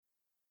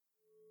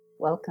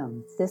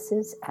Welcome. This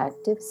is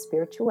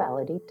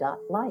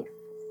ActiveSpirituality.life.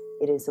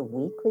 It is a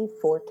weekly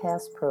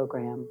forecast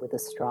program with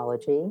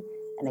astrology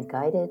and a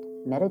guided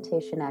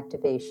meditation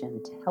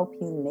activation to help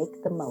you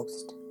make the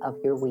most of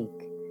your week.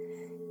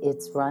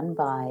 It's run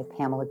by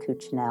Pamela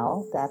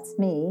Cuccinell, that's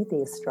me,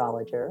 the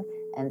astrologer,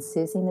 and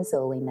Susie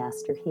Mazzoli,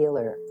 Master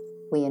Healer.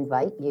 We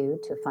invite you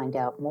to find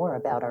out more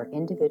about our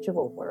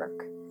individual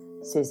work.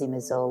 Susie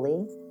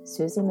Mazzoli,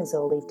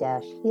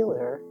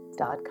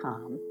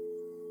 susiemazzoli-healer.com,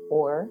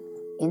 or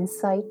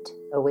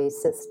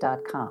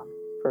insightoasis.com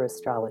for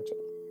astrology.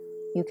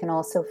 You can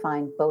also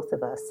find both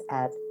of us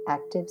at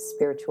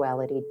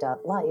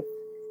activespirituality.life,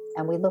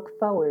 and we look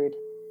forward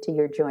to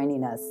your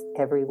joining us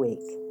every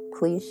week.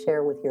 Please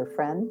share with your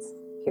friends.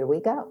 Here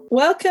we go.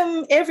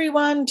 Welcome,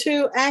 everyone,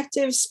 to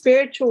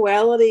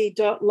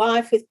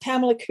activespirituality.life with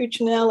Pamela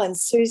Cuccinell and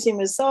Susie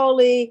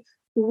Mazzoli,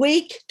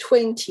 week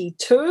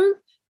 22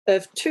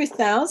 of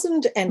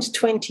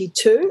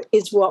 2022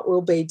 is what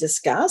will be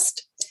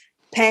discussed.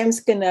 Pam's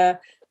going to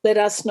let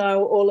us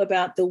know all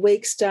about the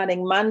week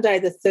starting Monday,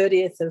 the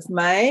 30th of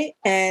May,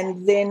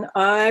 and then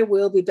I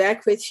will be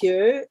back with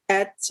you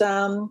at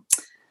the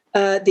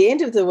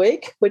end of the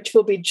week, which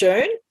will be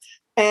June,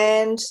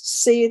 and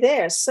see you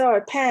there.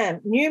 So, Pam,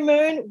 new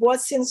moon,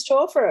 what's in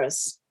store for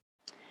us?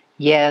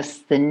 Yes,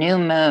 the new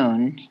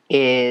moon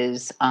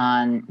is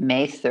on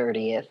May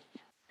 30th,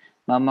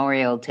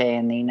 Memorial Day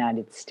in the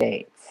United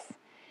States.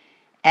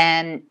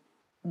 And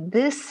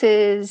this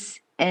is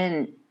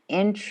an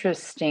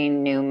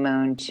interesting new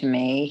moon to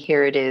me.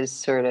 Here it is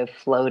sort of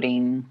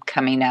floating,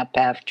 coming up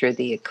after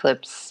the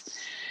eclipses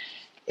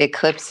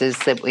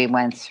that we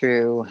went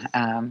through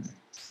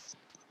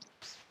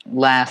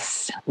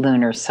last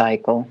lunar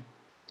cycle.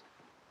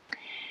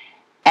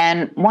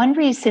 And one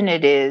reason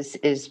it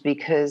is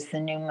because the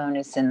new moon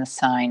is in the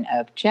sign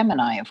of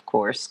Gemini, of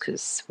course,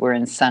 because we're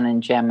in Sun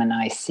and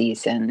Gemini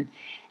season.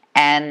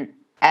 And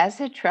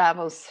as it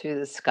travels through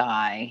the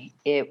sky,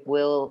 it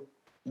will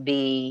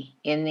be,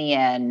 in the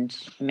end,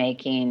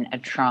 making a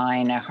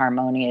trine, a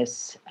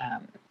harmonious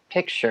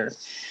picture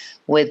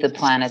with the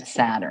planet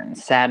Saturn.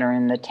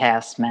 Saturn, the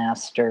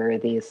taskmaster,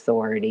 the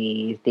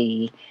authority,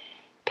 the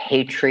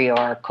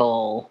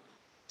patriarchal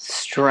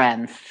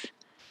strength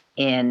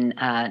in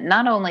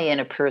not only in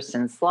a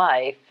person's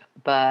life,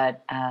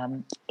 but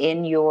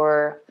in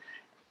your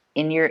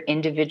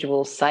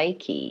individual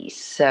psyche.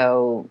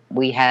 So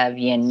we have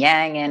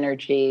yin-yang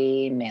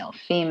energy,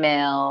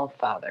 male-female,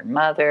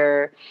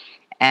 father-mother,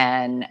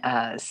 and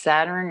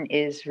Saturn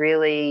is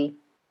really,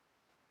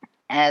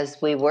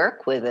 as we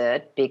work with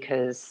it,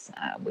 because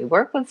we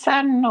work with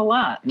Saturn a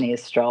lot in the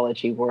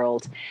astrology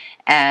world,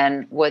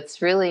 and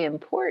what's really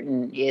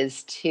important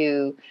is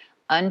to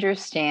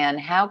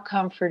understand how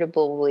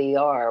comfortable we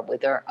are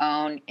with our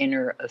own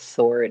inner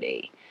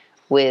authority,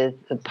 with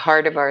the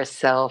part of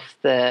ourself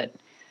that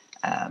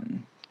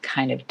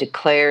kind of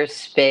declares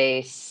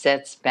space,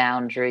 sets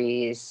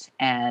boundaries,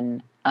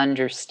 and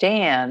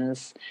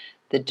understands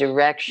the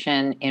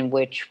direction in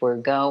which we're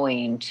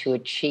going to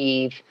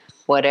achieve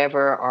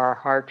whatever our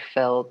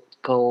heartfelt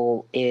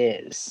goal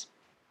is.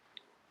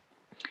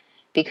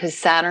 Because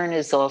Saturn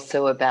is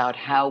also about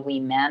how we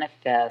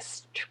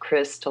manifest,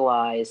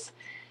 crystallize,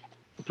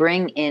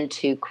 bring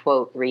into,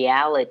 quote,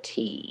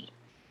 reality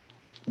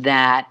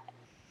that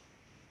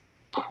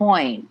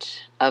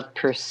point of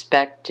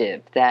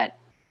perspective, that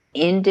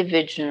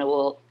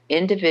individual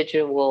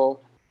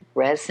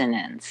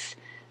resonance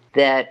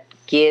that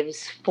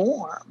gives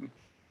form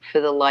for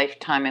the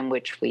lifetime in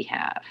which we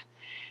have.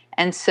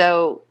 And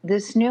so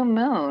this new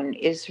moon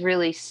is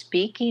really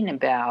speaking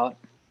about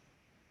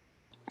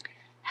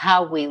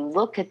how we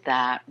look at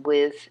that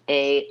with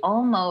a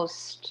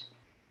almost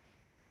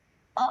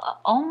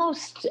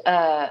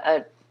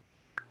a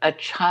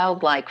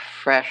childlike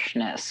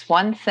freshness.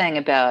 One thing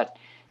about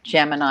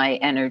Gemini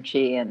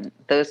energy, and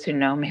those who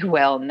know me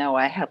well know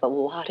I have a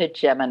lot of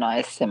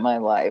Geminis in my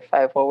life.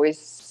 I've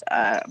always,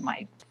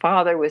 my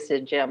father was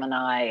a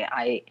Gemini.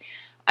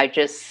 I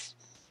just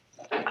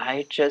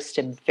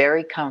am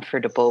very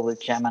comfortable with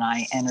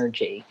Gemini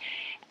energy.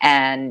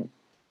 And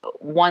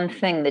one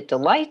thing that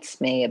delights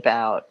me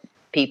about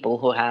people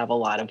who have a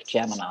lot of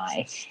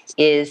Gemini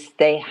is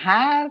they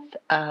have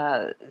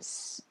a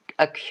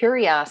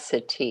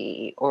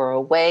curiosity or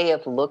a way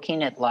of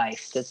looking at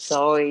life that's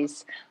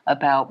always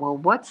about, well,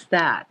 what's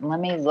that? Let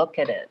me look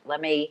at it.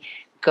 Let me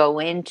go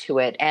into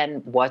it.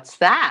 And what's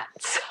that?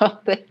 So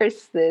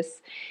there's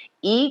this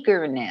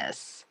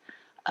eagerness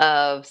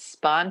of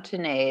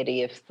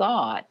spontaneity of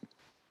thought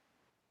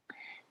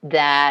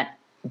that,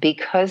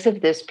 because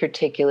of this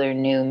particular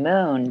new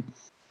moon,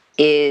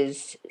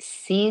 is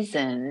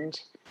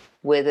seasoned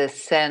with a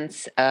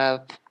sense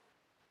of,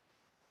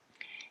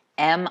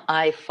 am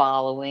I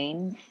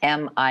following?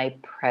 Am I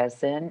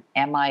present?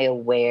 Am I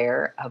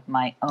aware of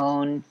my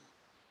own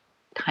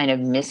kind of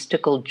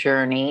mystical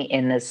journey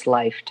in this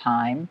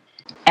lifetime?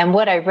 And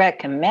what I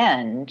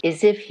recommend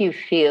is, if you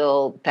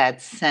feel that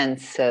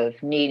sense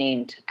of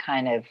needing to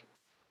kind of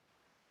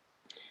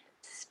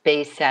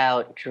space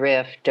out,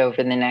 drift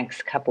over the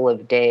next couple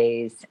of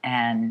days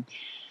and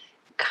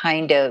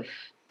kind of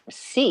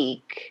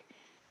seek,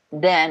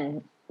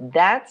 then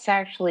that's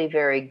actually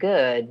very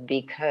good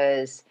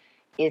because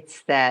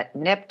it's that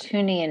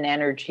Neptunian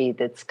energy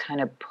that's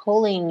kind of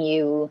pulling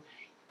you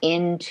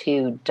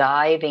into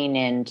diving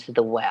into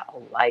the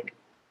well, like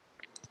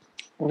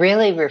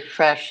really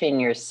refreshing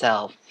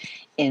yourself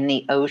in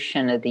the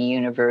ocean of the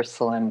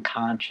universal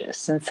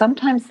unconscious. And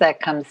sometimes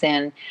that comes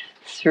in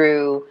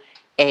through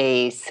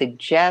a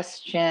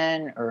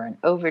suggestion or an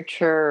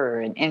overture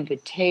or an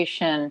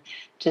invitation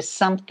to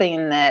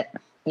something that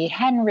you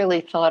hadn't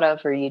really thought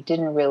of or you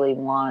didn't really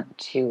want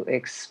to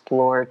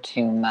explore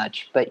too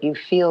much, but you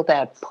feel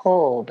that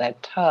pull,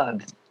 that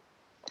tug.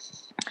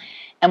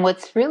 And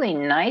what's really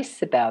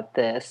nice about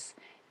this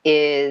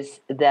is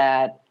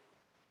that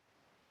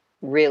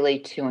really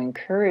to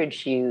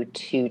encourage you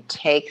to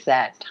take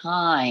that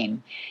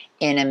time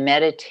in a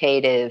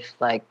meditative,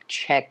 like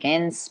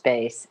check-in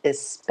space.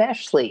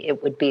 Especially,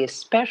 it would be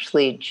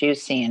especially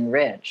juicy and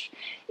rich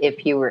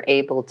if you were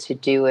able to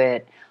do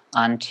it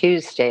on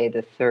Tuesday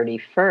the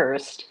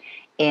 31st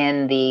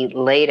in the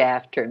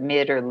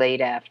mid or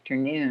late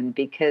afternoon,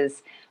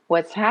 because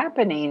what's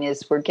happening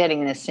is we're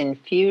getting this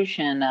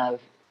infusion of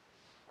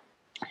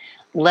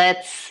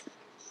let's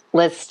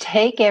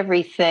take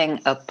everything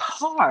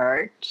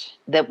apart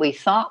that we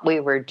thought we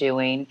were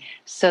doing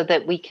so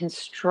that we can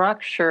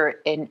structure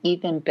an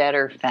even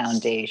better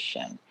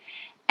foundation.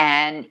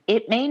 And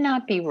it may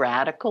not be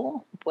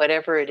radical,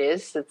 whatever it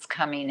is that's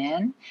coming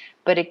in,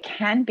 but it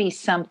can be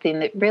something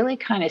that really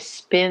kind of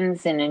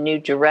spins in a new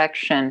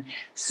direction,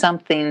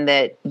 something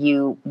that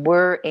you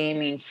were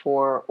aiming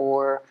for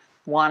or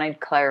wanted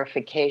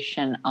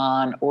clarification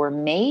on, or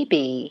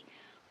maybe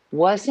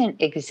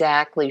wasn't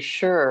exactly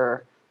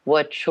sure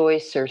what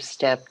choice or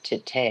step to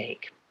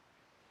take.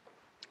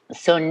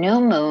 So new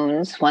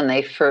moons, when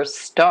they first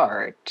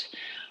start,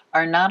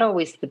 are not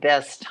always the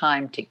best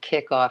time to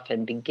kick off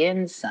and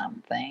begin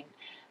something.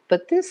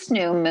 But this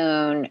new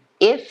moon,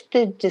 if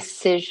the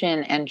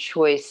decision and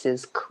choice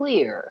is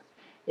clear,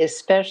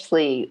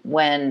 especially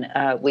when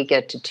we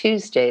get to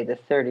Tuesday, the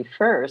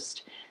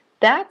 31st,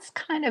 that's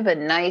kind of a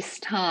nice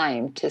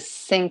time to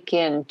sink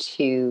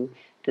into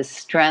the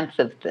strength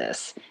of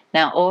this.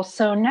 Now,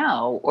 also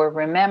know or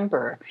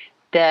remember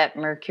that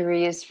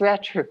Mercury is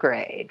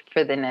retrograde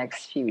for the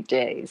next few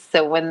days.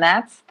 So when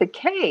that's the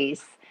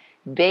case,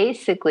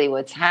 basically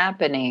what's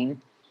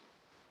happening,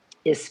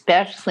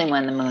 especially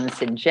when the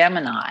moon's in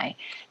Gemini,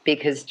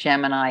 because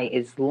Gemini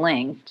is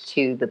linked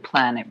to the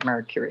planet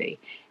Mercury,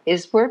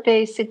 is we're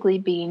basically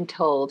being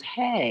told,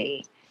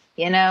 hey,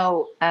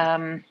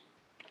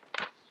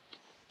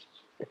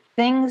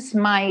 things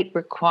might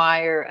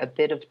require a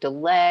bit of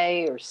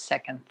delay or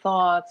second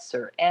thoughts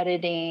or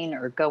editing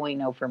or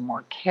going over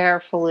more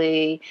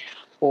carefully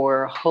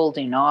or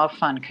holding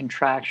off on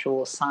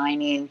contractual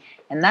signing.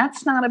 And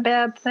that's not a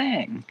bad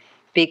thing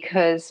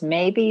because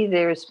maybe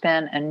there's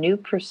been a new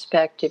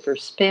perspective or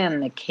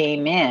spin that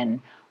came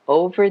in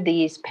over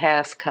these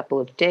past couple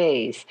of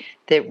days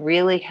that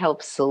really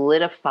helps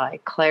solidify,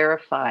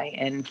 clarify,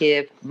 and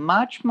give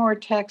much more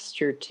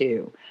texture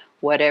to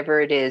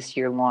whatever it is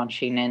you're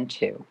launching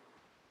into.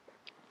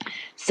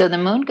 So the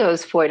moon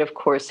goes void, of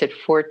course, at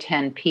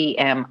 4:10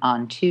 p.m.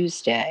 on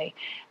Tuesday,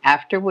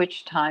 after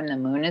which time the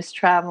moon is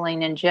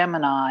traveling in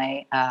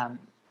Gemini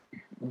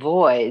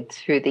void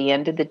through the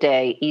end of the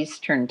day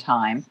Eastern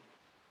time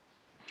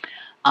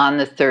on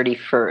the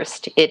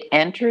 31st. It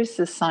enters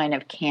the sign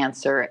of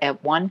Cancer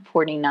at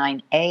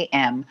 1:49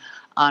 a.m.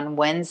 on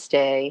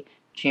Wednesday,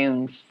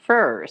 June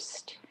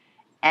 1st.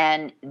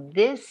 And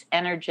this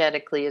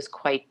energetically is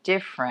quite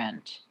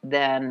different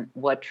than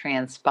what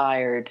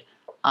transpired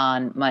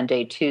on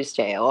Monday,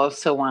 Tuesday. I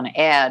also want to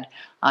add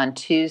on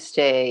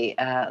Tuesday,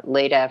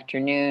 late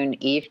afternoon,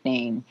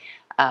 evening,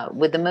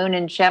 with the moon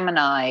in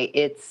Gemini,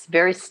 it's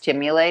very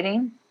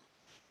stimulating.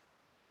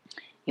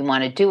 You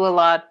want to do a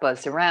lot,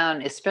 buzz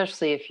around,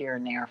 especially if you're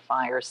an air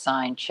fire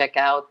sign. Check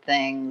out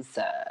things,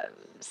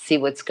 see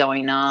what's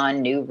going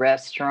on, new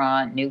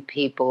restaurant, new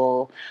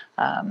people,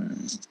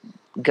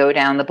 go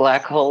down the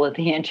black hole of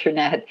the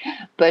internet.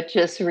 But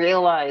just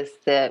realize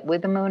that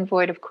with the moon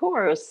void, of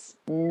course,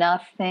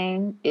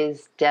 nothing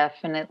is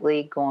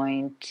definitely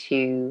going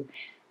to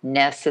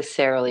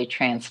necessarily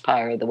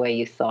transpire the way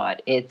you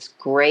thought. It's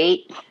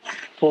great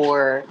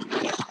for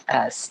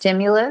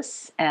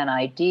stimulus and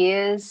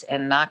ideas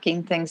and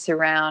knocking things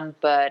around,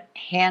 but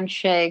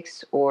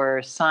handshakes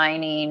or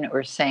signing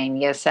or saying,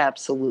 yes,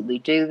 absolutely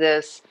do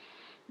this,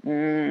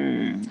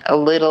 a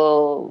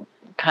little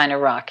kind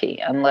of rocky,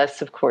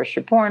 unless, of course,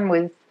 you're born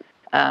with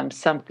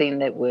something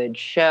that would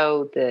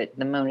show that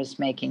the moon is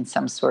making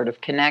some sort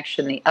of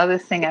connection. The other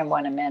thing I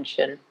want to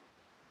mention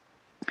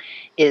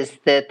is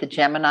that the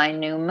Gemini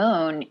new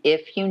moon,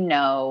 if you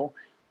know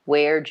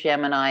where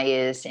Gemini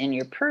is in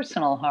your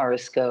personal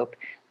horoscope,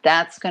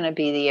 that's going to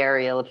be the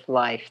area of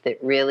life that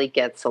really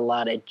gets a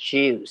lot of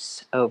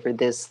juice over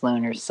this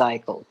lunar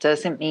cycle.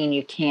 Doesn't mean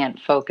you can't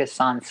focus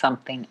on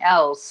something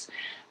else,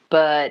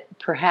 but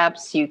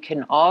perhaps you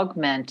can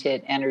augment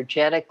it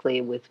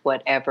energetically with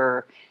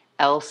whatever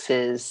else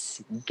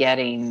is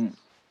getting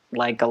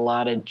like a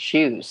lot of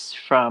juice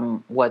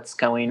from what's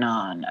going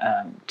on.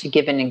 To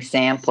give an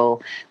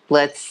example,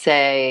 let's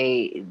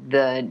say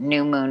the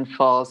new moon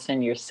falls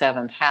in your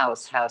seventh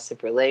house, house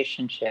of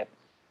relationship.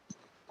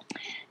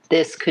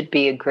 This could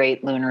be a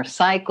great lunar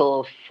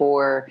cycle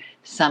for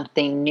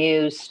something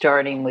new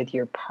starting with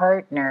your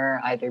partner,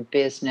 either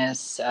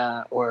business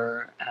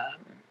or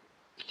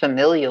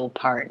familial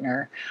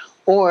partner,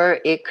 or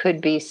it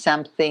could be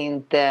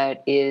something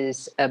that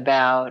is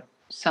about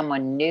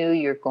someone new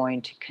you're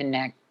going to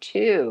connect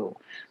to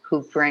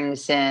who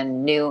brings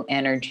in new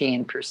energy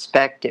and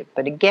perspective.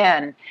 But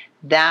again,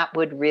 that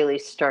would really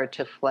start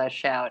to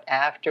flesh out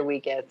after we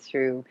get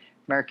through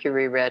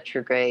Mercury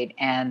retrograde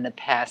and the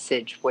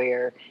passage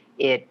where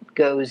it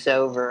goes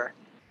over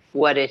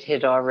what it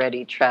had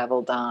already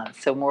traveled on.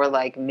 So more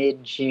like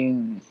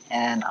mid-June,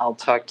 and I'll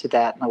talk to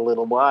that in a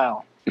little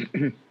while.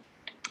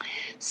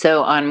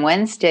 So on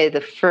Wednesday the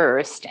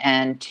 1st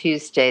and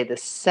Tuesday the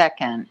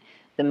 2nd,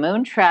 the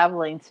moon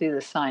traveling through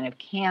the sign of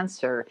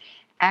Cancer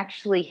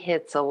actually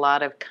hits a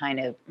lot of kind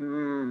of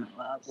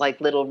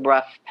like little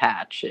rough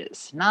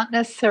patches. Not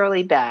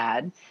necessarily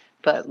bad,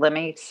 but let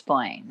me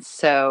explain.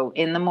 So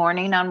in the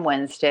morning on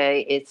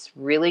Wednesday, it's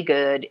really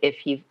good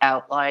if you've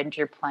outlined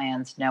your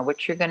plans, know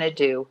what you're going to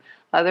do.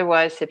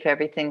 Otherwise, if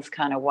everything's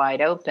kind of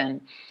wide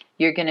open,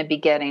 you're going to be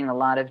getting a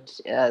lot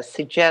of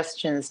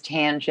suggestions,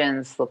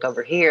 tangents, look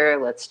over here,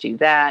 let's do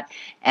that.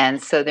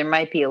 And so there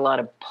might be a lot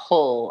of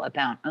pull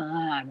about,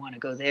 I want to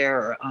go there,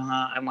 or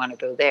I want to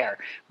go there.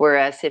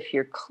 Whereas if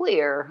you're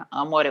clear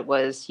on what it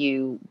was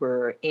you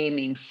were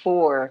aiming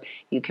for,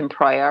 you can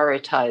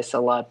prioritize a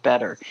lot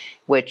better,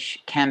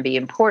 which can be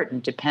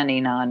important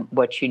depending on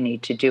what you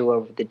need to do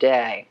over the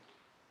day.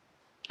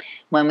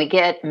 When we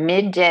get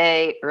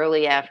midday,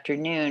 early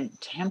afternoon,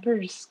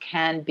 tempers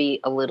can be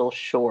a little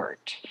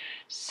short.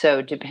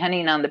 So,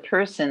 depending on the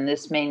person,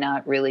 this may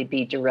not really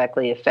be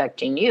directly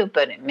affecting you,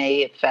 but it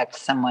may affect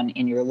someone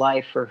in your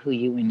life or who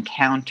you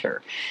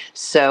encounter.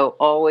 So,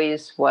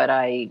 always what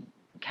I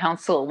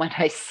counsel when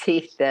I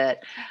see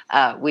that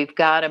we've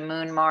got a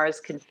Moon Mars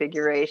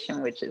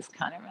configuration, which is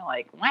kind of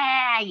like,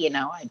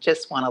 I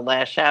just want to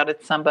lash out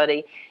at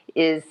somebody,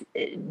 is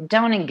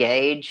don't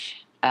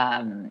engage.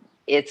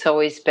 It's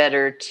always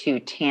better to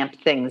tamp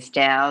things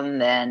down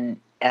than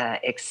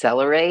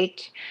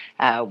accelerate.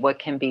 What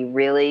can be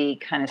really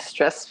kind of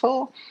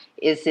stressful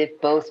is if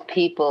both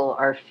people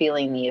are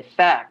feeling the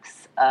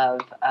effects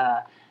of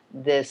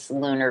this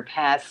lunar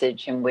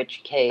passage, in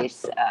which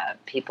case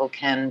people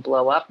can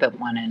blow up at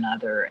one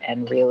another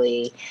and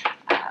really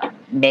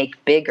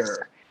make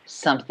bigger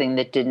something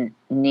that didn't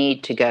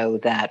need to go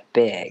that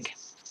big.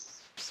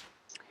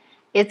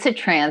 It's a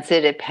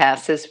transit. It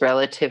passes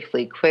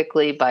relatively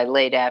quickly. By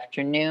late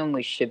afternoon,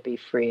 we should be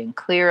free and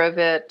clear of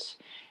it.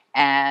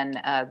 And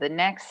the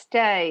next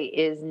day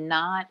is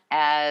not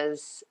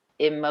as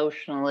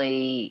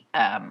emotionally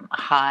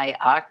high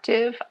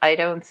octave, I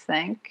don't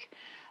think.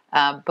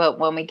 But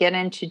when we get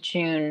into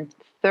June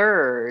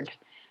 3rd,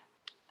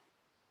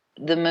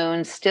 the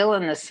moon still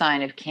in the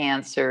sign of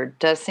Cancer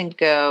doesn't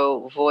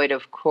go void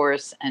of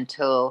course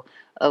until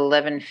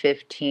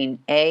 11:15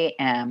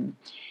 a.m.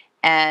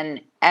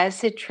 And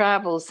as it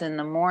travels in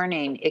the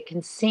morning, it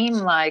can seem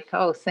like,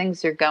 oh,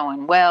 things are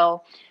going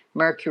well.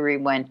 Mercury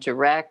went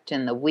direct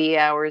in the wee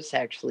hours,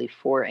 actually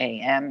 4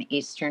 a.m.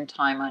 Eastern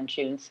time on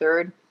June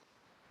 3rd.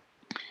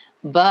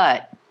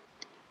 But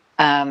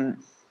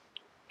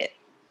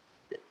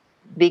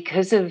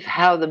because of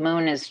how the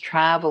moon is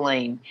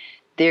traveling,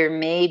 there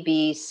may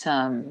be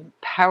some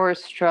power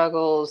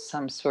struggles,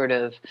 some sort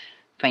of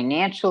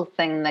financial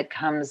thing that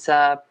comes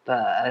up,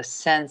 a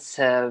sense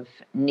of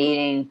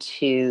needing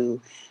to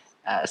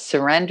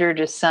surrender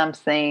to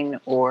something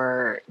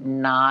or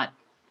not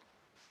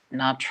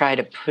try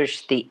to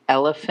push the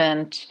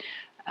elephant.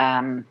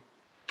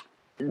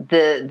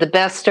 The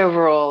best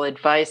overall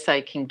advice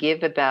I can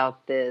give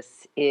about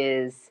this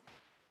is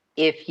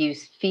if you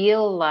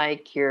feel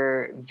like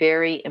you're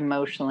very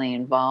emotionally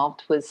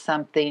involved with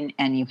something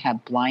and you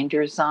have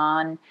blinders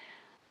on,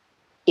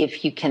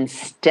 if you can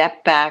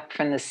step back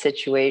from the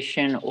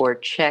situation or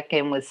check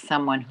in with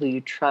someone who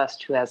you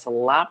trust who has a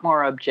lot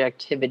more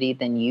objectivity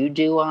than you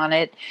do on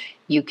it,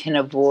 you can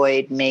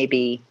avoid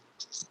maybe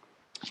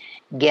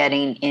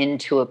getting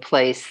into a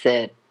place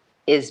that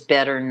is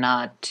better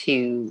not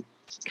to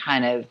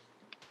kind of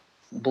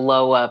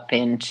blow up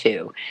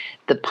into.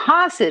 The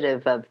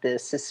positive of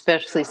this,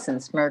 especially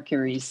since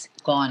Mercury's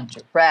gone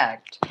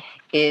direct,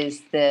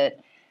 is that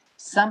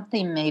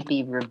something may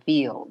be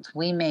revealed.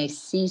 We may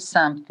see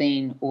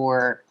something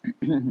or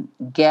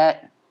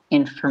get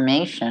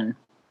information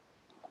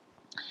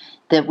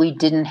that we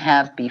didn't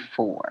have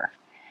before.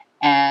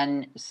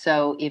 And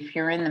so if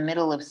you're in the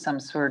middle of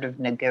some sort of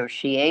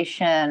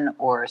negotiation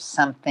or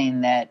something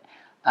that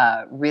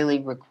really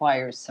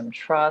requires some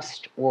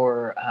trust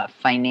or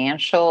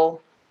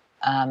financial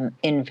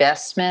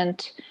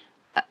investment,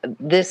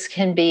 this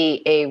can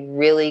be a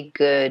really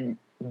good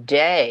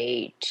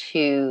day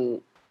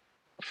to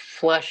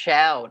flush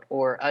out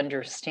or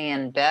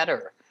understand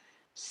better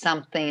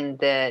something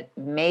that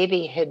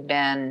maybe had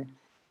been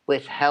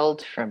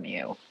withheld from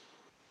you.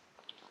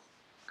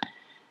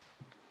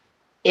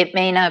 It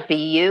may not be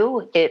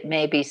you, it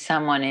may be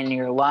someone in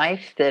your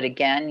life that,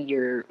 again,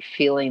 you're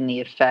feeling the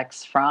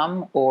effects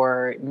from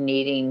or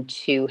needing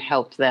to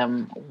help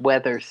them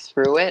weather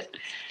through it.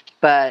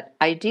 But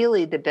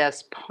ideally, the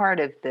best part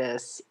of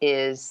this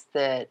is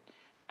that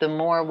the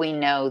more we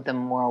know, the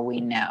more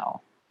we know.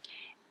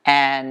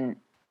 And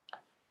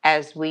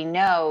as we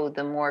know,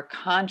 the more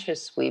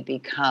conscious we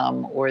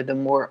become, or the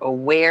more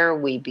aware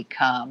we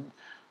become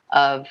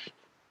of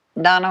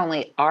not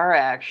only our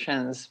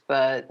actions,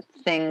 but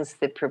things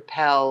that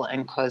propel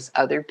and cause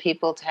other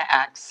people to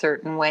act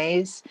certain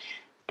ways,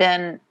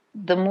 then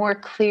the more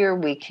clear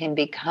we can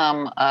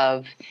become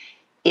of,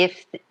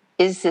 if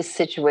is this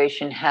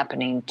situation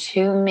happening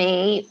to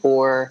me,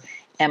 or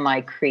am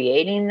I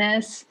creating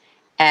this,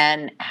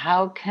 and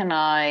how can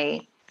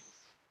I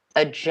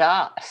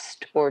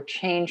adjust or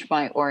change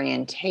my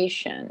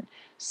orientation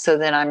so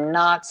that I'm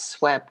not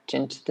swept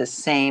into the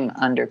same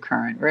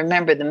undercurrent.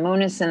 Remember, the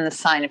moon is in the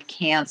sign of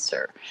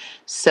Cancer.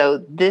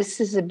 So this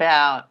is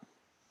about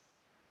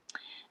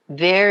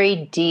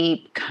very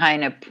deep,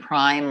 kind of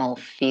primal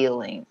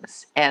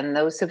feelings. And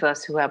those of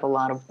us who have a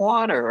lot of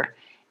water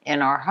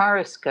in our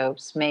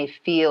horoscopes may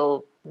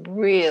feel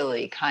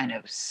really kind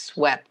of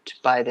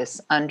swept by this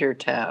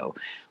undertow,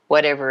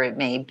 whatever it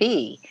may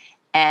be.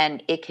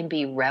 And it can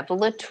be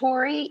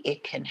revelatory,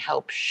 it can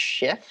help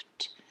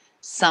shift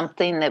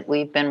something that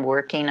we've been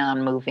working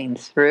on moving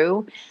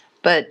through,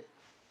 but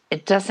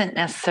it doesn't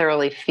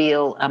necessarily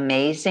feel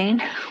amazing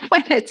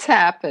when it's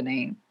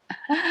happening.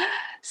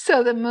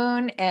 So the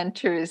moon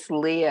enters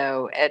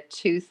Leo at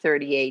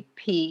 2:38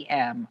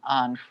 p.m.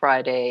 on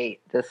Friday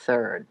the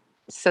 3rd.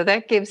 So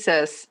that gives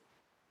us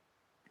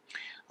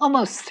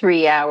almost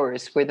 3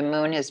 hours where the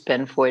moon has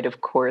been void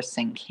of course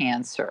in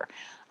Cancer.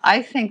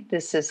 I think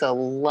this is a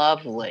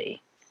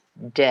lovely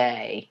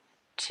day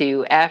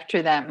to,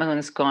 after that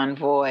moon's gone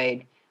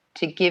void,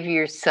 to give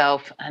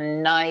yourself a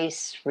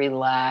nice,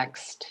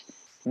 relaxed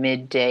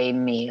midday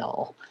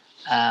meal.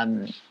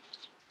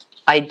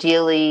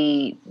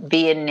 Ideally,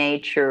 be in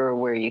nature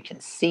where you can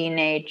see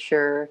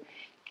nature,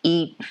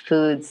 eat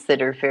foods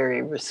that are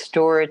very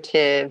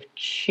restorative,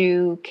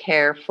 chew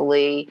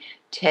carefully,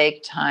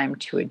 take time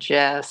to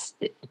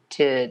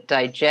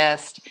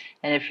digest.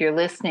 And if you're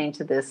listening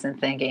to this and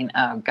thinking,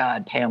 oh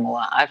God,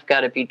 Pamela, I've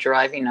got to be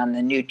driving on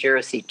the New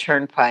Jersey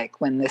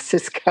Turnpike when this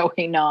is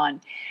going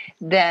on,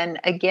 then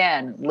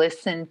again,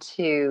 listen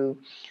to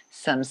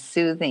some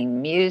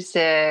soothing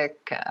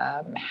music,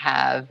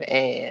 have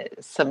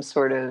some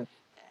sort of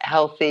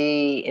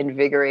healthy,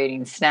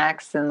 invigorating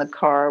snacks in the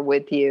car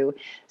with you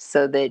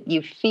so that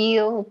you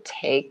feel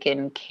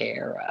taken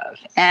care of.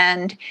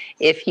 And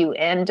if you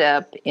end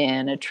up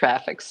in a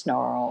traffic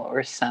snarl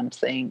or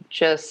something,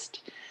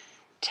 just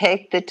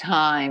take the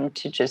time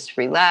to just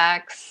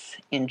relax,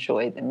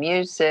 enjoy the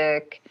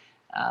music,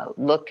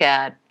 look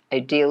at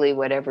ideally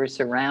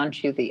whatever's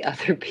around you, the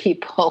other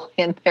people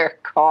in their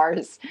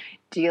cars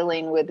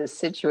dealing with the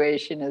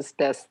situation as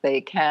best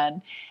they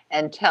can,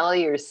 and tell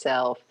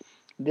yourself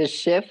the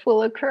shift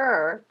will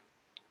occur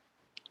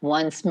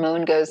once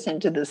moon goes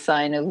into the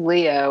sign of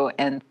Leo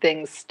and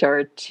things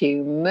start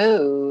to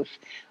move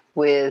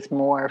with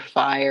more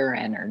fire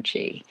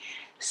energy.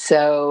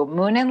 So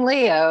moon in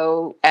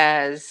Leo,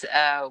 as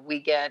we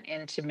get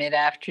into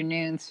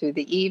mid-afternoon through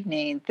the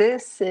evening,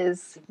 this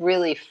is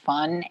really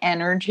fun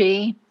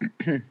energy.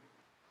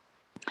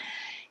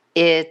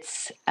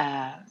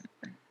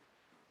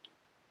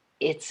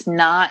 It's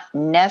not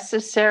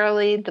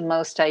necessarily the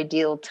most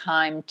ideal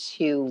time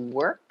to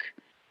work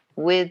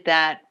with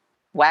that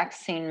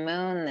waxing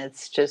moon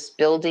that's just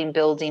building,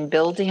 building,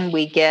 building.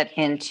 We get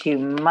into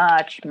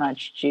much,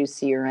 much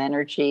juicier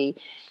energy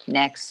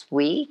next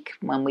week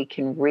when we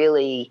can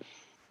really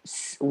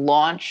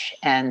launch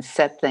and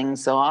set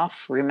things off.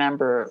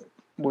 Remember,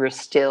 we're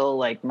still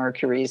like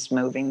Mercury's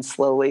moving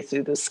slowly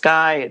through the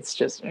sky. It's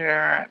just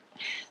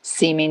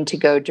seeming to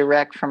go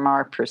direct from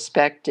our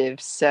perspective.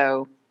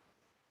 So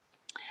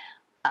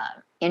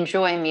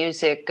enjoy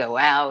music, go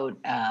out,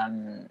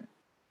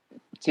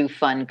 do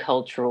fun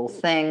cultural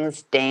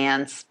things,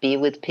 dance, be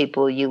with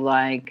people you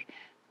like,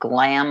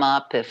 glam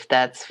up if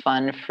that's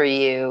fun for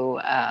you,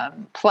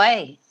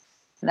 play.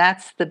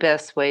 That's the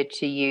best way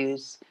to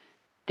use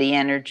the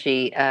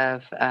energy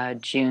of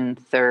June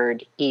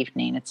 3rd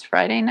evening. It's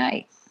Friday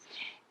night.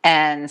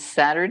 And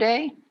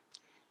Saturday,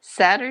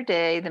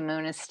 the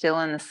moon is still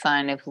in the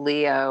sign of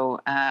Leo.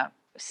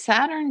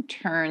 Saturn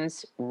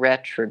turns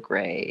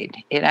retrograde.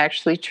 It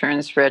actually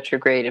turns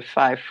retrograde at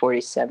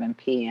 5:47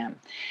 p.m.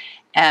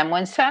 And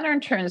when Saturn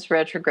turns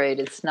retrograde,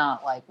 it's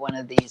not like one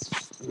of these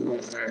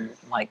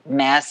like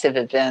massive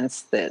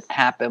events that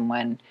happen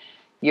when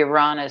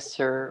Uranus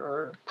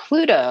or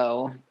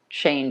Pluto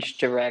change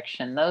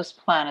direction. Those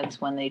planets,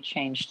 when they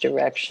change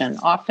direction,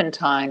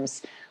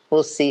 oftentimes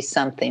we'll see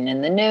something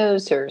in the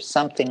news or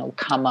something will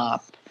come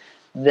up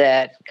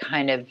that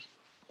kind of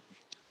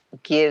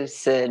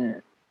gives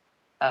an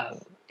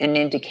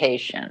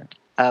indication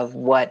of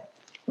what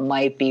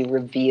might be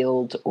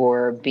revealed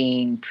or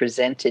being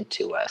presented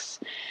to us.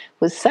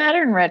 With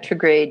Saturn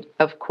retrograde,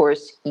 of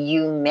course,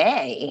 you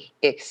may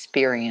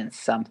experience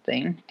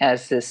something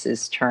as this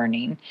is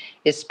turning,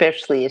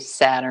 especially if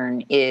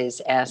Saturn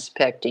is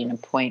aspecting a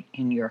point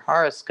in your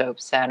horoscope.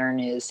 Saturn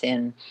is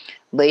in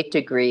late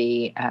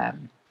degree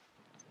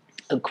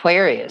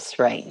Aquarius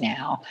right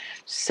now.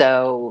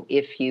 So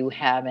if you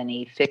have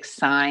any fixed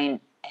sign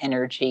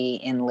energy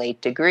in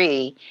late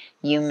degree,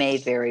 you may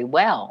very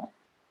well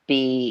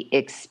be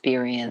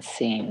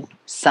experiencing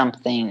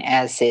something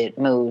as it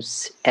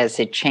moves, as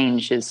it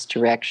changes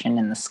direction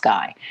in the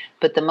sky.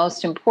 But the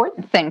most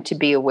important thing to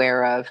be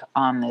aware of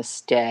on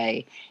this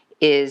day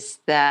is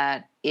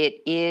that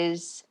it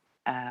is,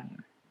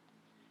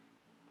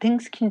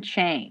 things can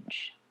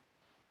change.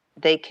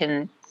 They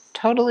can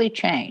totally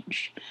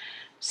change.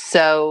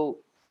 So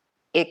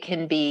it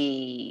can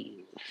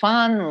be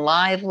fun,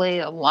 lively,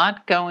 a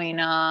lot going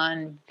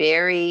on,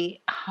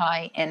 very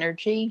high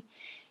energy.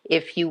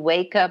 If you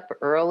wake up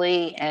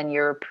early and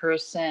you're a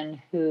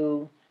person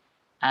who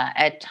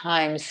at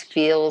times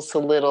feels a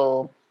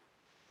little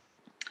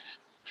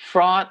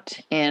fraught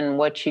in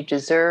what you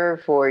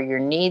deserve or your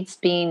needs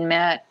being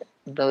met,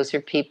 those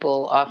are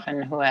people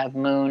often who have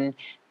Moon,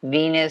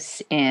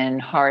 Venus in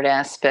hard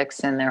aspects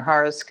in their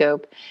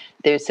horoscope.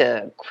 There's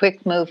a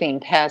quick moving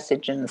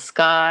passage in the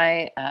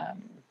sky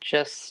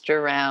just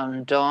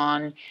around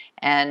dawn.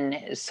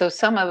 And so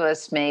some of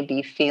us may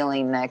be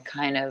feeling that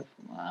kind of,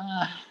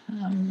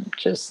 I'm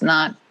just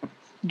not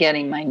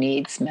getting my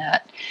needs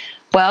met.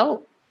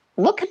 Well,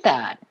 look at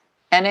that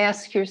and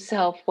ask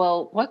yourself,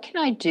 well, what can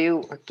I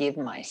do or give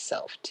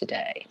myself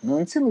today?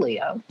 Moon's in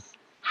Leo.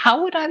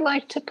 How would I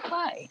like to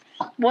play?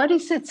 What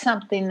is it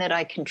something that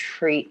I can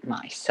treat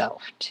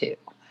myself to?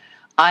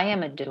 I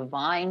am a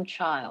divine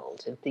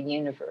child of the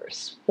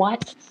universe.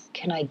 What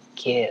can I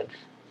give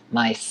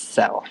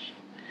myself?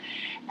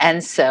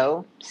 And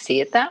so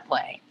see it that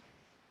way.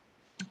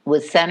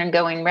 With Saturn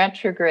going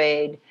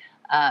retrograde,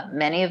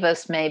 many of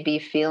us may be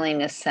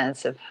feeling a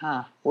sense of,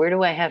 where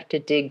do I have to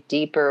dig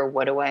deeper?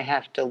 What do I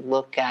have to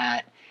look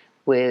at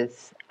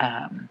with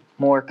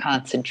more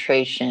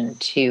concentration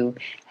to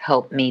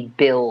help me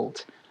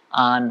build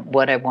on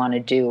what I want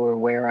to do or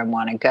where I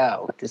want to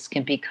go? This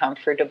can be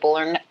comfortable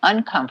or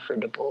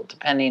uncomfortable,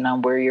 depending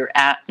on where you're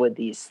at with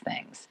these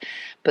things.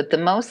 But the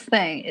most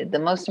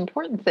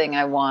important thing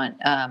I want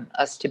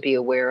us to be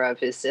aware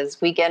of is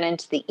as we get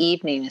into the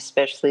evening,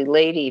 especially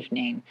late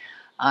evening,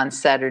 on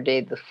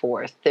Saturday the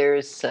 4th.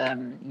 There's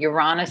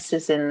Uranus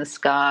is in the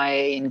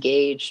sky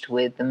engaged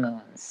with the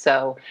moon.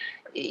 So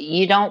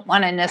you don't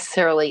want to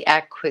necessarily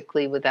act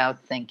quickly without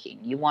thinking.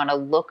 You want to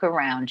look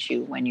around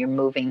you when you're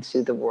moving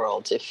through the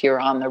world. If you're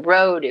on the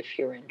road, if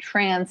you're in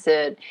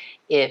transit,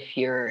 if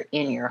you're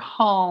in your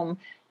home,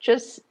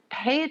 just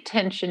pay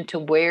attention to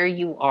where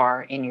you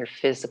are in your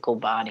physical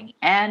body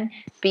and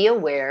be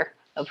aware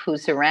of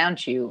who's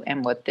around you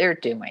and what they're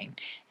doing.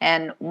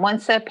 And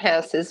once that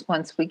passes,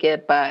 once we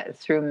get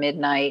through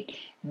midnight,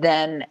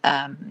 then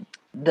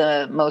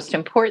the most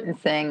important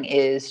thing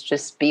is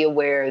just be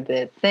aware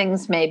that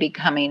things may be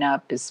coming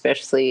up,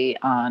 especially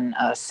on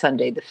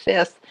Sunday the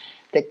 5th,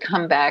 that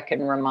come back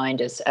and remind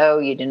us, oh,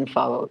 you didn't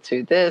follow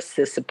through this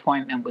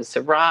appointment was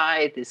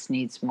awry, this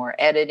needs more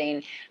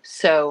editing.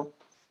 So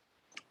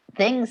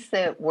things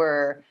that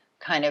were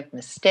kind of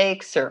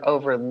mistakes or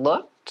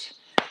overlooked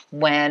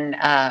when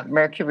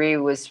Mercury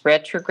was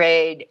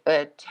retrograde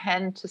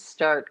tend to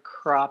start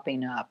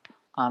cropping up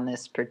on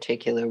this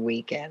particular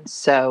weekend.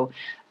 So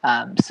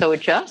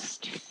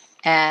adjust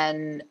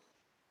and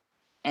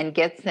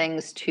get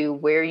things to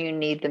where you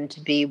need them to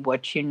be,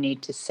 what you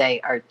need to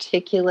say,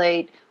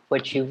 articulate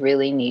what you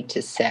really need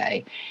to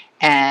say.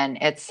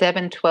 And at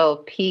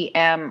 7:12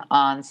 p.m.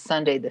 on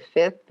Sunday the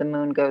 5th, the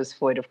moon goes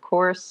void, of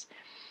course.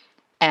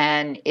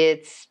 And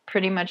it's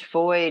pretty much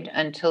void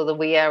until the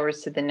wee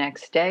hours of the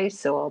next day.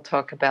 So I'll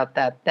talk about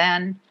that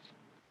then.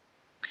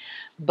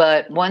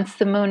 But once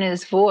the moon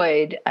is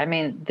void, I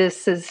mean,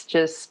 this is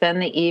just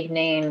spend the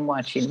evening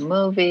watching a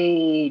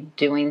movie,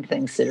 doing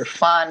things that are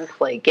fun,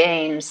 play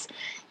games.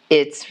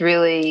 It's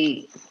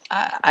really,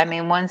 I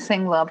mean, one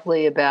thing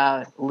lovely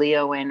about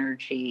Leo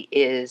energy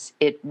is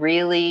it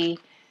really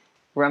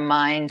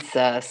reminds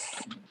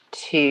us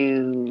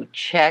to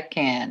check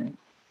in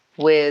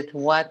with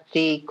what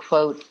the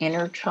quote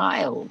inner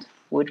child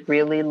would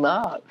really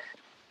love.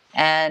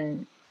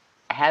 And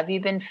have you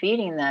been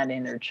feeding that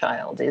inner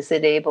child? Is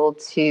it able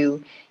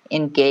to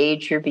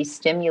engage or be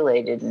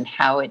stimulated in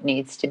how it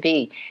needs to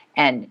be?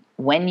 And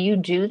when you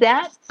do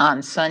that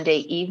on Sunday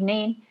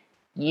evening,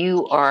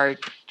 you are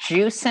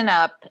juicing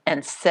up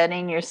and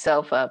setting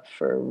yourself up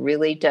for a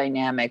really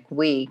dynamic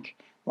week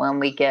when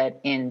we get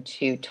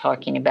into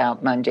talking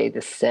about Monday the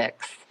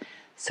 6th.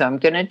 So I'm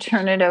going to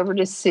turn it over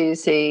to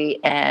Susie.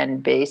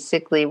 And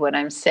basically what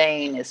I'm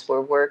saying is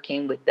we're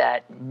working with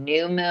that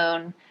new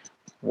moon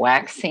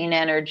waxing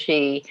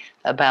energy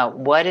about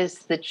what does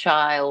the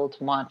child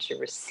want to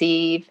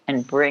receive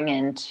and bring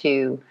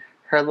into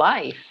her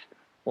life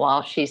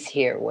while she's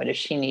here. What does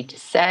she need to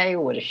say?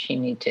 What does she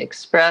need to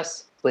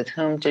express? With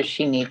whom does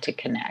she need to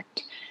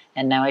connect?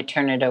 And now I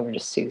turn it over to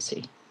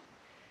Susie.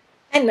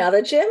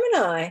 Another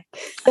Gemini.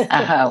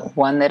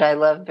 One that I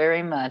love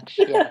very much,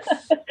 yes.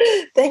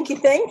 Thank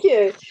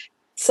you.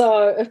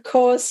 So, of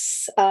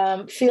course,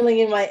 feeling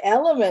in my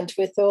element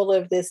with all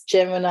of this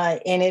Gemini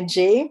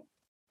energy.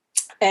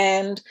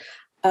 And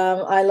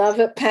I love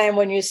it, Pam,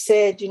 when you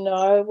said,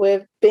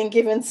 we've been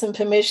given some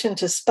permission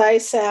to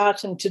space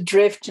out and to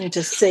drift and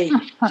to seek,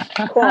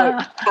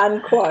 quote,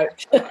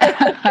 unquote.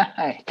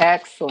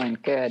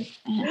 Excellent, good.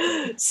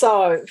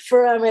 So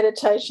for our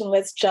meditation,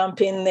 let's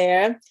jump in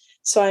there.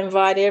 So I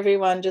invite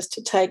everyone just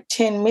to take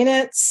 10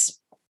 minutes.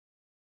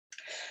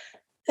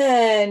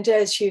 And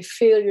as you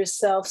feel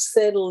yourself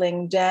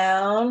settling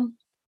down,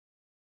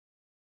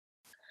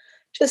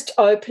 just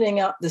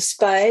opening up the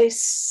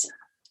space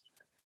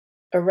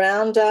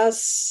around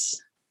us.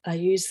 I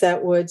use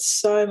that word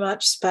so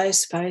much,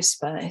 space.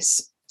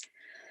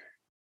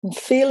 And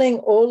feeling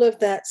all of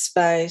that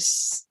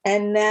space.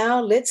 And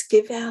now let's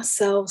give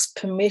ourselves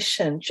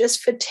permission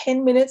just for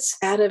 10 minutes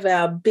out of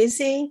our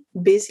busy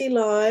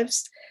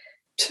lives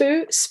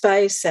to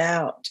space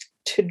out,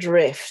 to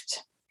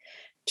drift,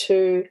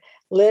 to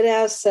let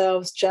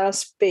ourselves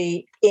just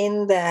be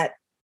in that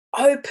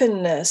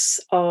openness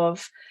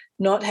of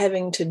not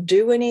having to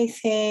do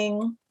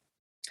anything,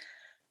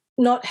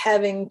 not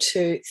having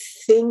to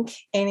think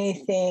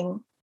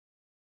anything,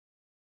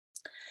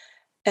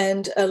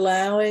 and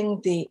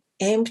allowing the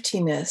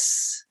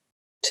emptiness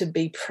to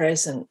be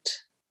present,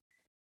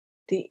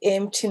 the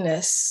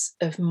emptiness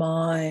of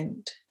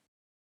mind.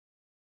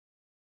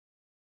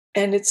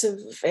 And it's a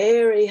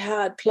very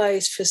hard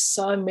place for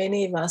so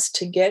many of us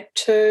to get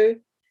to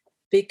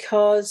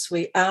because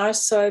we are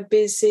so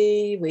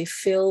busy. We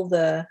feel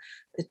the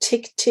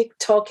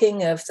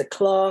tick-tick-tocking of the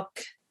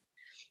clock.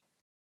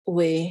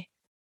 We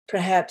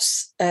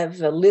perhaps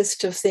have a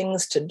list of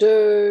things to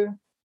do.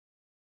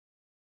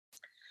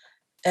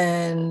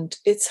 And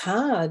it's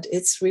hard.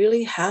 It's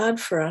really hard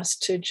for us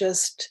to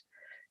just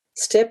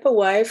step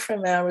away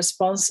from our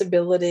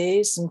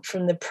responsibilities and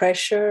from the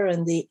pressure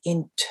and the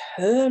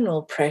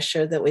internal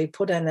pressure that we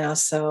put on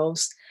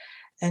ourselves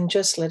and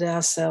just let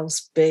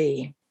ourselves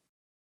be.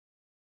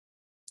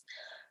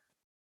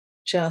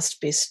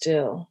 Just be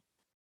still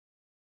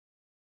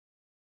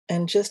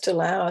and just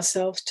allow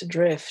ourselves to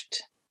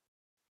drift.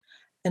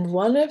 And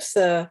one of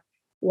the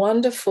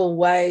wonderful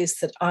ways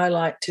that I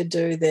like to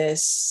do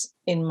this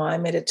in my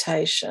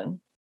meditation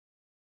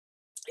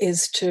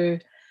is to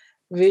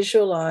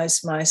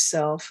visualize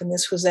myself, and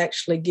this was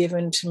actually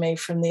given to me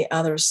from the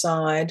other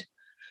side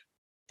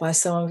by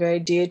someone very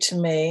dear to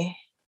me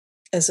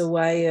as a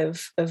way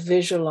of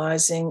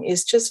visualizing,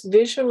 is just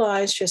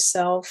visualize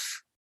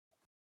yourself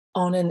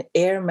on an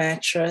air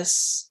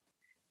mattress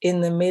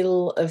in the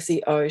middle of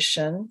the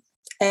ocean.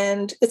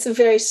 And it's a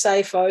very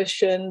safe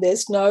ocean.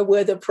 There's no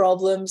weather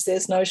problems.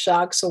 There's no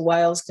sharks or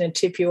whales going to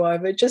tip you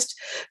over. Just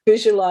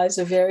visualize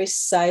a very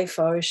safe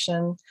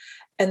ocean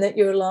and that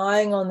you're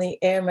lying on the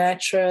air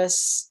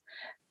mattress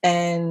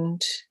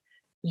and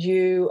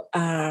you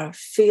are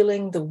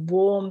feeling the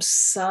warm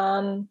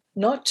sun,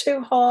 not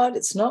too hot,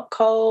 it's not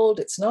cold,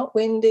 it's not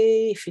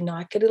windy. If you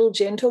like a little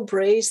gentle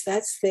breeze,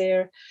 that's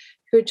there.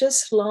 You're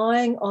just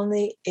lying on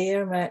the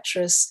air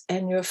mattress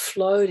and you're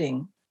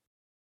floating.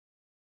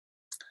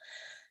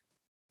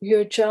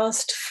 You're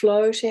just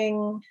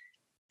floating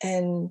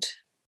and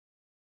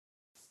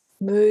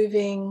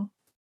moving.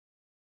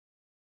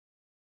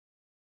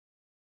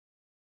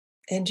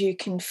 And you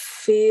can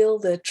feel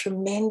the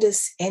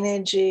tremendous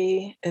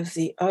energy of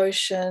the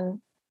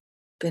ocean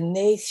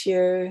beneath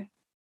you,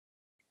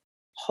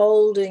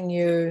 holding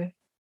you,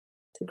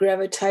 the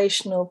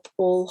gravitational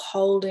pull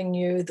holding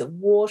you, the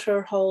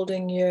water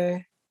holding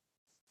you.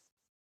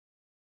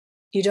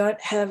 You don't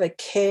have a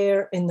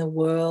care in the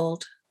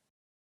world.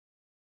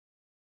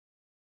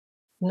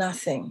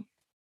 Nothing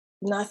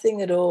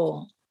at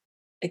all,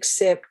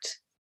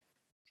 except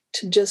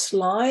to just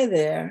lie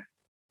there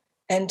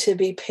and to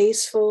be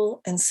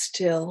peaceful and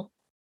still,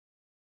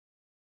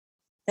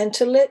 and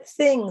to let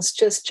things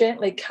just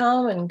gently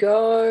come and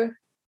go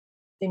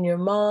in your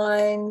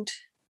mind,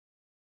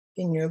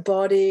 in your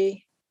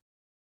body.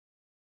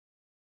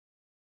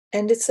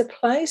 And it's a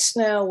place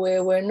now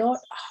where we're not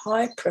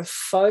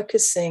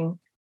hyper-focusing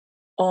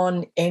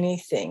on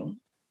anything.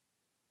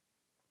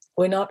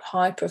 We're not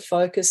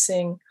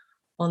hyper-focusing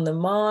on the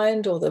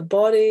mind or the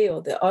body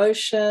or the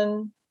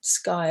ocean,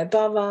 sky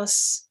above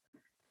us.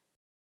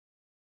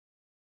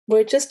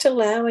 We're just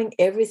allowing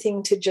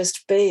everything to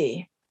just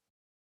be.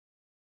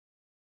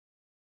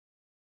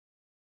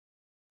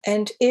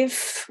 And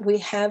if we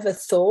have a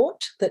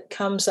thought that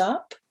comes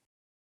up,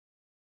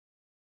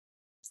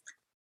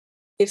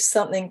 if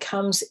something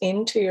comes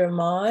into your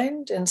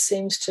mind and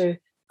seems to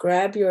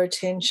grab your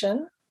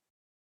attention,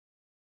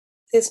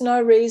 there's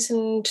no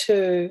reason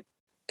to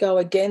go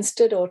against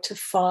it or to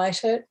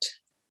fight it.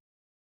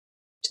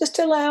 Just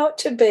allow it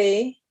to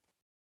be,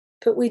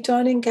 but we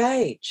don't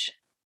engage.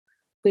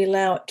 We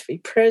allow it to be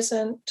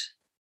present.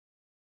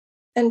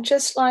 And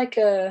just like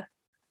a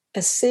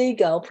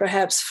seagull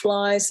perhaps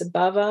flies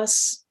above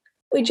us,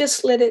 we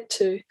just let it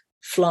to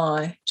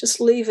fly,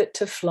 just leave it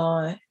to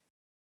fly.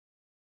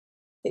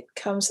 It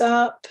comes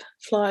up,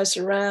 flies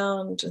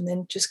around, and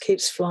then just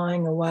keeps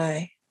flying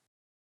away.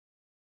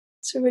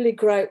 It's a really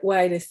great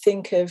way to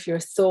think of your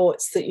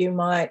thoughts that you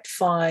might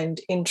find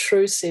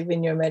intrusive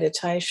in your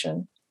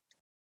meditation.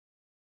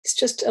 It's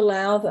just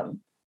allow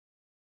them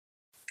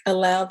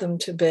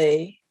to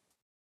be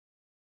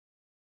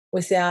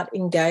without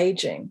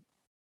engaging,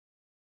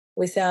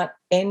 without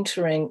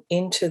entering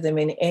into them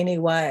in any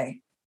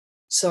way.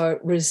 So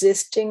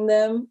resisting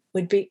them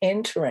would be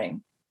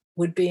entering,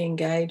 would be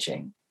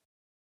engaging.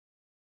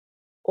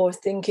 Or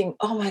thinking,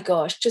 oh my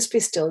gosh, just be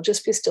still,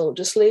 just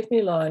leave me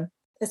alone.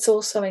 That's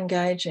also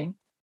engaging.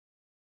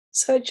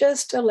 So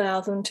just allow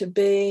them to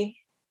be.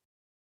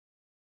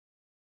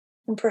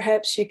 And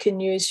perhaps you can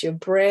use your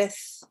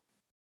breath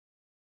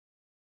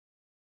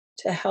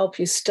to help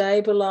you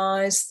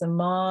stabilize the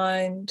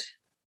mind.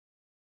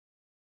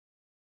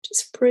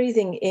 Just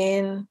breathing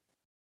in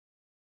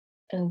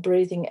and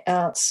breathing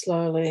out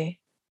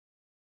slowly.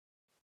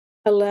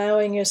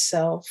 Allowing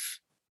yourself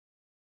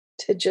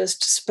to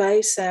just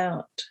space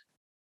out.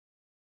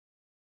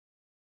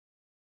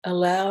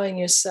 Allowing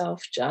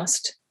yourself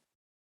just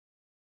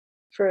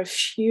for a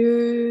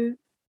few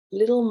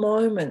little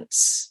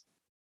moments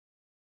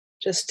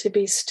just to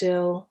be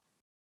still,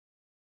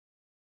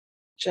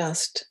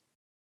 just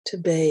to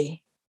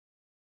be.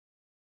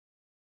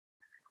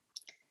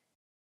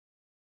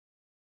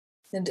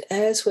 And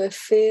as we're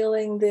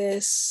feeling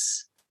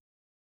this,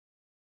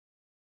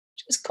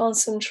 just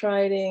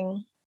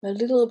concentrating a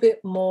little bit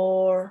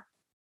more,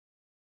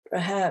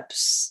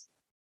 perhaps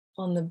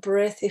on the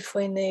breath if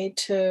we need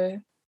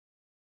to.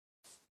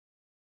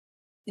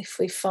 If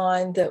we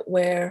find that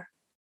we're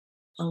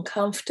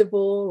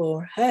uncomfortable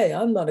or, hey,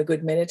 I'm not a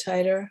good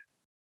meditator,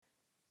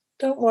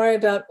 don't worry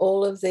about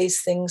all of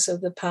these things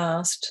of the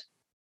past.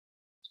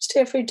 Just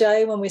every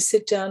day when we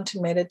sit down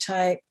to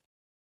meditate,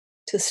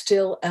 to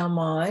still our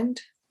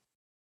mind,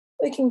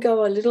 we can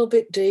go a little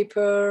bit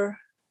deeper,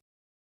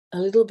 a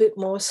little bit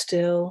more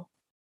still.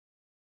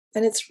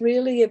 And it's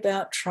really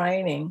about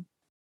training,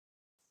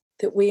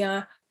 that we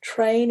are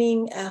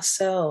training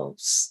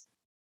ourselves,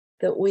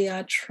 that we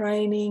are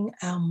training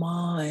our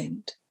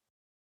mind,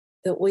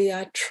 that we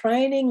are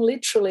training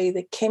literally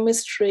the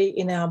chemistry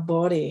in our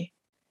body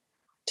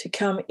to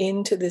come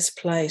into this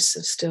place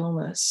of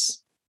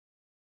stillness.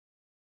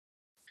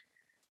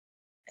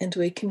 And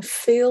we can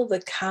feel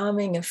the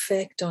calming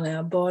effect on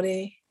our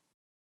body.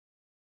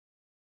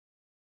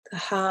 The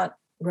heart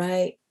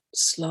rate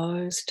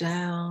slows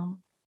down.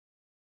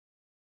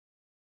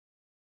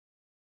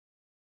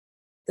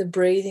 The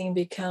breathing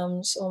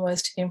becomes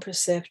almost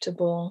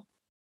imperceptible.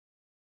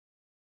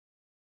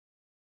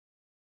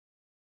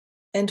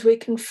 And we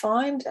can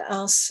find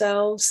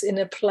ourselves in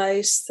a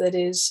place that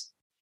is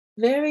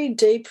very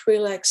deep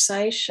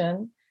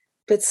relaxation,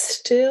 but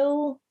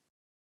still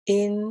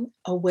in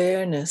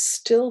awareness,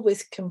 still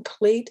with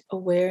complete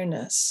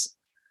awareness.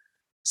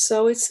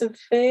 So it's a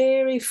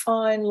very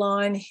fine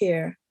line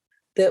here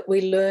that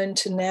we learn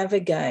to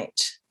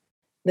navigate,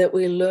 that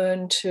we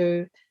learn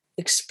to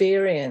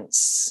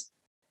experience.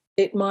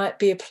 It might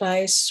be a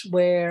place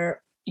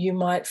where you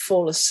might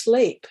fall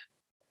asleep.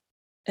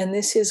 And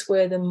this is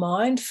where the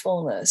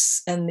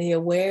mindfulness and the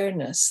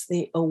awareness,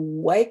 the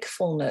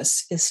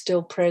awakefulness is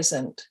still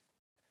present.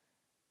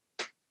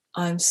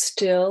 I'm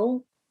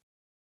still,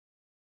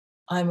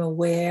 I'm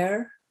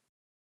aware,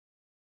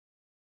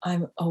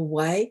 I'm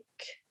awake,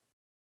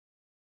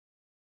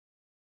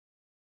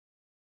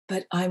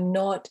 but I'm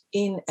not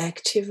in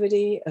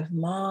activity of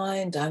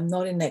mind, I'm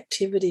not in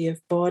activity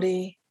of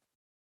body.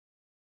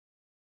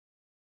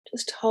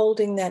 Just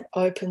holding that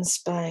open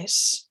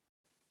space.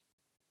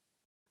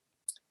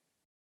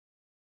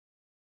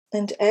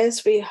 And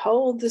as we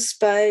hold the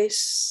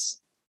space,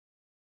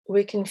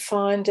 we can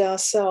find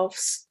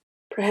ourselves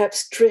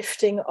perhaps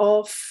drifting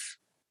off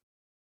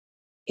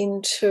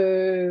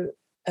into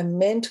a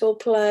mental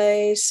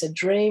place, a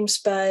dream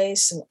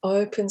space, an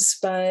open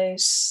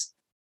space.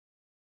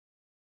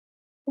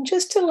 And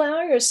just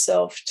allow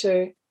yourself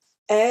to,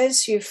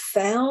 as you've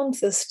found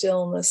the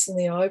stillness and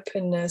the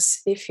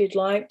openness, if you'd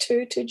like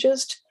to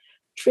just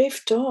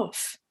drift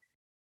off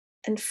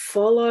and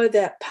follow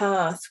that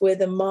path where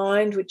the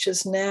mind, which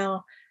is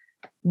now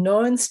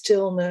known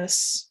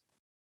stillness,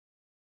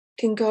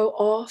 can go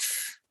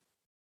off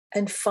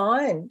and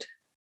find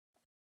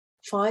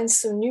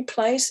some new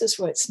places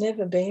where it's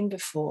never been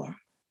before.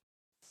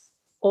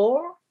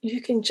 Or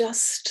you can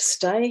just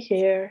stay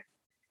here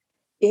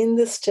in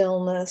the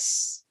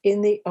stillness,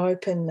 in the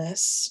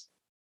openness.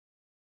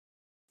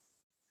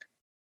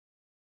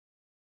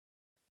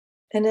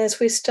 And as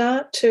we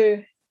start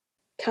to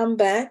come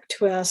back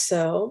to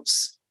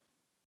ourselves,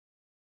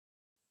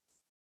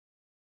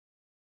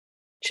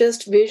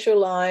 just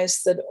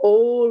visualize that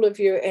all of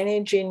your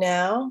energy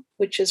now,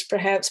 which has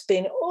perhaps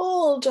been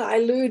all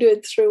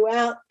diluted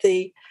throughout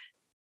the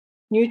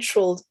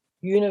neutral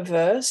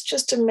universe,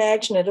 just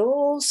imagine it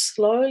all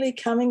slowly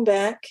coming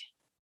back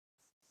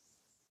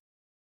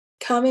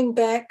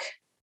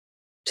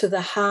to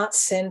the heart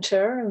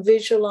center, and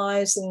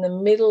visualize in the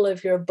middle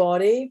of your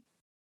body,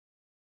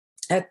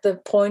 at the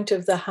point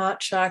of the heart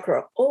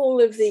chakra,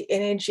 all of the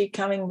energy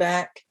coming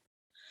back,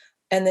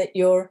 and that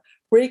you're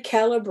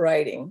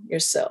recalibrating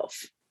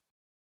yourself,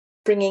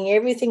 bringing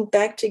everything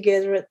back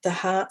together at the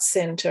heart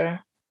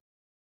center.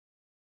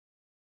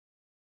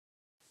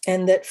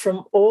 And that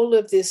from all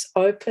of this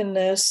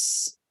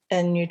openness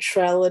and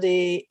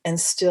neutrality and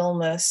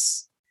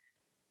stillness,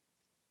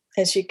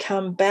 as you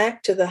come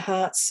back to the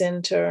heart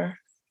center,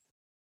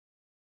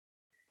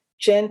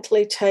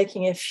 gently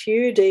taking a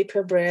few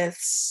deeper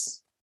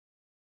breaths,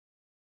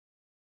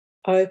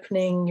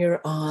 opening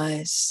your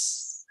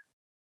eyes,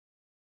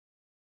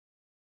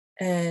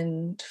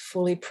 and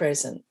fully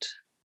present.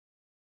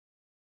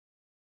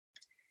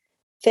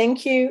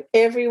 Thank you,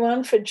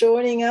 everyone, for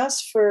joining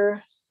us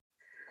for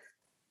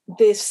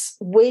this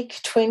week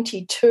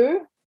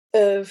 22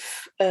 of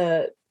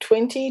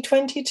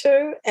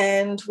 2022,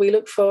 and we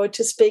look forward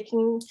to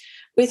speaking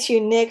with you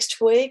next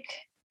week.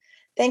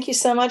 Thank you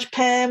so much,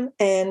 Pam,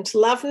 and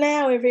love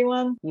now,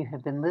 everyone. You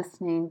have been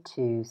listening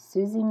to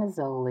Susie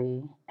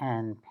Mazzoli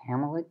and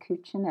Pamela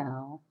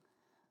Cuccinell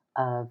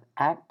of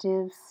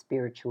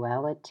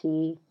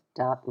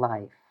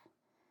ActiveSpirituality.life.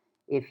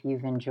 If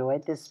you've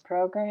enjoyed this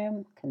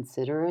program,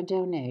 consider a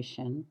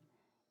donation.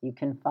 You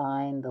can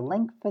find the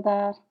link for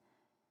that,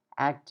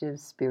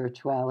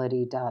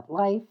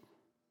 ActiveSpirituality.life.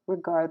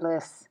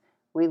 Regardless,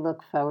 we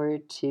look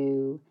forward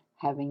to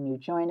having you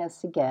join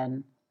us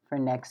again for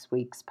next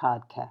week's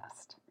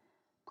podcast.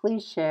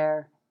 Please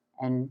share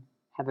and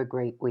have a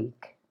great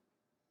week.